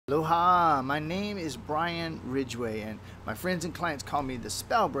Aloha, my name is Brian Ridgway, and my friends and clients call me the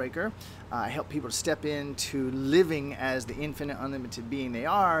Spell Breaker. I help people to step into living as the infinite, unlimited being they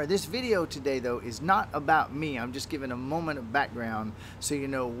are. This video today, though, is not about me. I'm just giving a moment of background so you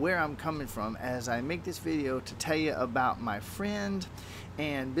know where I'm coming from as I make this video to tell you about my friend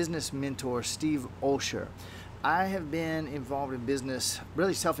and business mentor, Steve Olsher. I have been involved in business,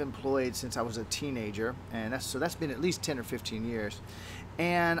 really self-employed since I was a teenager, and that's been at least 10 or 15 years.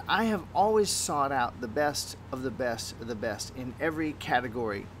 And I have always sought out the best of the best of the best in every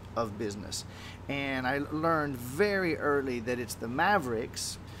category of business. And I learned very early that it's the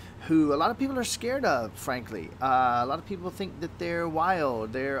mavericks who a lot of people are scared of, frankly. A lot of people think that they're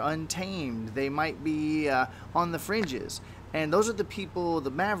wild, they're untamed, they might be on the fringes. And those are the people,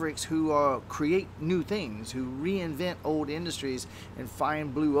 the mavericks, who create new things, who reinvent old industries and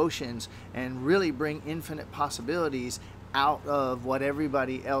find blue oceans and really bring infinite possibilities out of what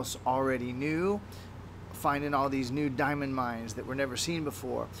everybody else already knew, finding all these new diamond mines that were never seen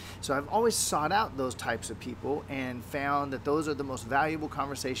before. So I've always sought out those types of people and found that those are the most valuable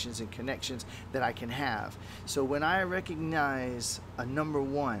conversations and connections that I can have. So when I recognize a number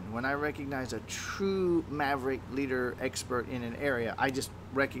one, when I recognize a true maverick leader expert in an area, I just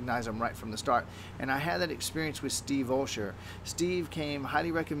recognize them right from the start. And I had that experience with Steve Olsher. Steve came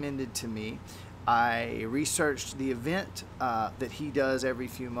highly recommended to me. I researched the event that he does every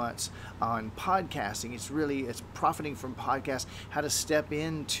few months on podcasting. It's profiting from podcasts, how to step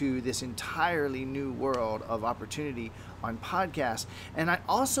into this entirely new world of opportunity on podcasts. And I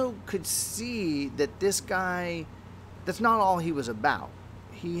also could see that this guy, that's not all he was about.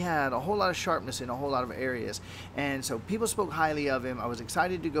 He had a whole lot of sharpness in a whole lot of areas. And so people spoke highly of him. I was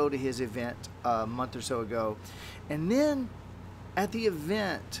excited to go to his event a month or so ago. And then at the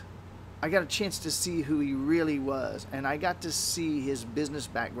event, I got a chance to see who he really was, and I got to see his business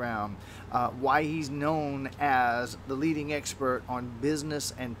background, why he's known as the leading expert on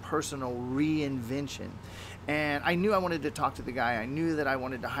business and personal reinvention. And I knew I wanted to talk to the guy. I knew that I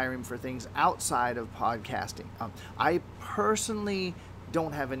wanted to hire him for things outside of podcasting. I personally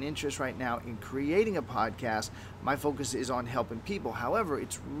don't have an interest right now in creating a podcast. My focus is on helping people. However,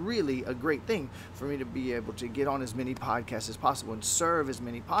 it's really a great thing for me to be able to get on as many podcasts as possible and serve as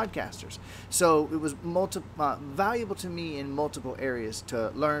many podcasters. So it was valuable to me in multiple areas to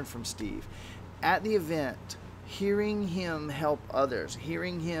learn from Steve. At the event, hearing him help others,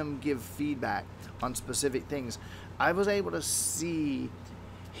 hearing him give feedback on specific things, I was able to see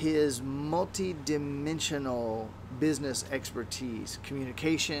his multi-dimensional business expertise,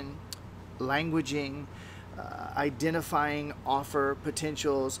 communication, languaging, identifying offer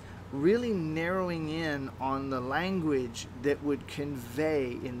potentials, really narrowing in on the language that would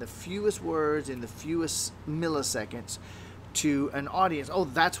convey in the fewest words, in the fewest milliseconds to an audience. Oh,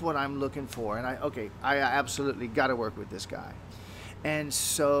 that's what I'm looking for. And I absolutely got to work with this guy. And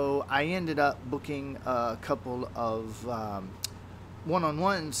so I ended up booking a couple of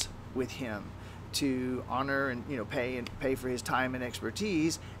one-on-ones with him to honor and pay for his time and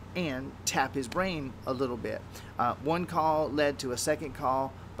expertise and tap his brain a little bit. One call led to a second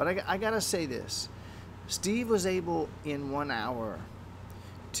call, but I gotta say this: Steve was able in 1 hour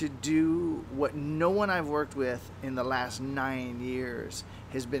to do what no one I've worked with in the last 9 years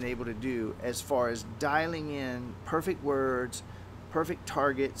has been able to do, as far as dialing in perfect words, perfect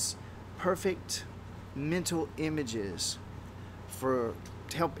targets, perfect mental images for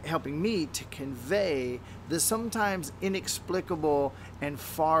helping me to convey the sometimes inexplicable and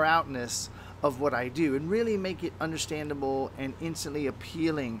far outness of what I do and really make it understandable and instantly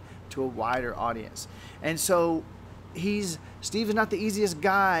appealing to a wider audience. And so Steve is not the easiest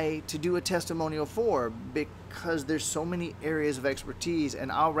guy to do a testimonial for, because there's so many areas of expertise.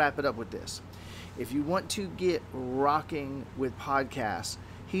 And I'll wrap it up with this: if you want to get rocking with podcasts,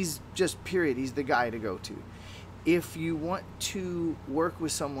 he's the guy to go to. If you want to work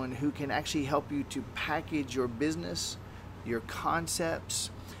with someone who can actually help you to package your business, your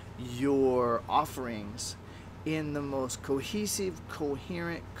concepts, your offerings in the most cohesive,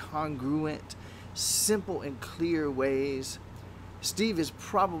 coherent, congruent, simple and clear ways, Steve is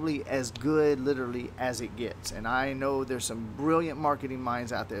probably as good literally as it gets. And I know there's some brilliant marketing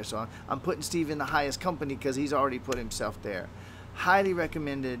minds out there, so I'm putting Steve in the highest company because he's already put himself there. Highly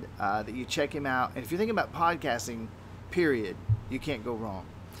recommended that you check him out. And if you're thinking about podcasting, period, you can't go wrong.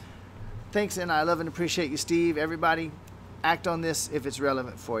 Thanks, and I love and appreciate you, Steve. Everybody, act on this if it's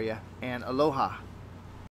relevant for you. And aloha.